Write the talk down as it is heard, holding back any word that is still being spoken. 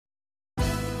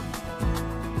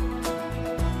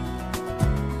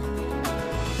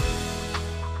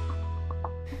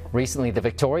Recently, the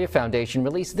Victoria Foundation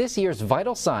released this year's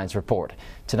Vital Signs report.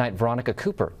 Tonight, Veronica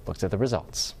Cooper looks at the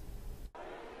results.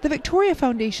 The Victoria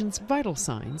Foundation's Vital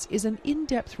Signs is an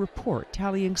in-depth report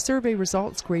tallying survey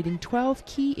results grading 12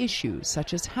 key issues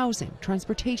such as housing,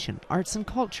 transportation, arts and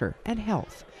culture, and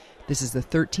health. This is the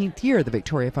 13th year the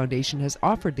Victoria Foundation has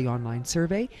offered the online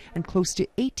survey, and close to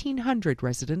 1,800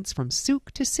 residents from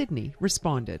Souk to Sydney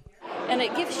responded. And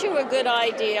it gives you a good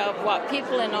idea of what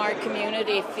people in our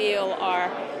community feel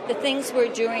are the things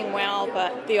we're doing well,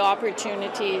 but the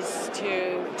opportunities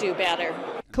to do better.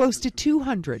 Close to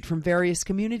 200 from various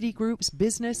community groups,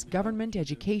 business, government,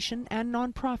 education, and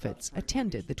nonprofits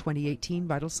attended the 2018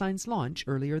 Vital Signs launch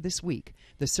earlier this week.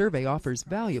 The survey offers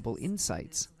valuable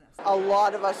insights. A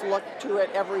lot of us look to it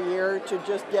every year to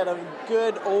just get a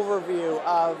good overview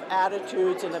of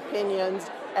attitudes and opinions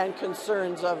and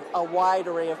concerns of a wide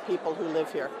array of people who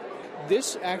live here.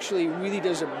 This actually really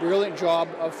does a brilliant job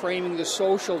of framing the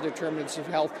social determinants of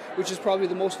health, which is probably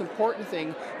the most important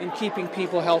thing in keeping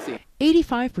people healthy.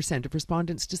 85% of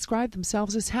respondents describe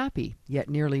themselves as happy, yet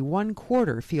nearly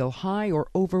 1/4 feel high or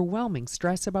overwhelming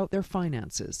stress about their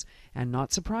finances. And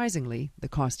not surprisingly, the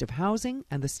cost of housing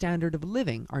and the standard of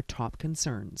living are top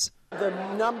concerns. The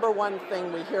number one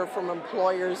thing we hear from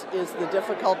employers is the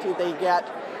difficulty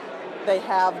they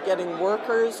have getting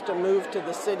workers to move to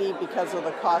the city because of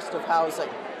the cost of housing.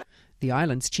 The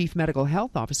island's chief medical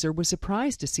health officer was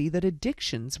surprised to see that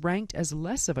addictions ranked as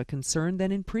less of a concern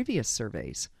than in previous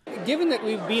surveys. Given that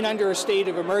we've been under a state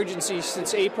of emergency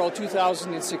since April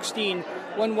 2016,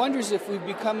 one wonders if we've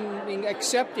becoming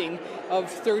accepting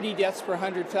of 30 deaths per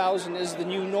 100,000 as the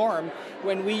new norm,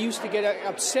 when we used to get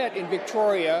upset in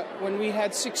Victoria when we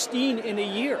had 16 in a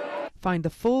year. Find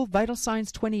the full Vital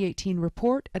Signs 2018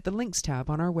 report at the links tab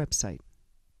on our website.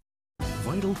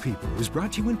 Vital People is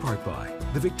brought to you in part by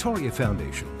the Victoria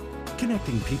Foundation,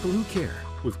 connecting people who care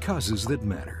with causes that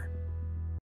matter.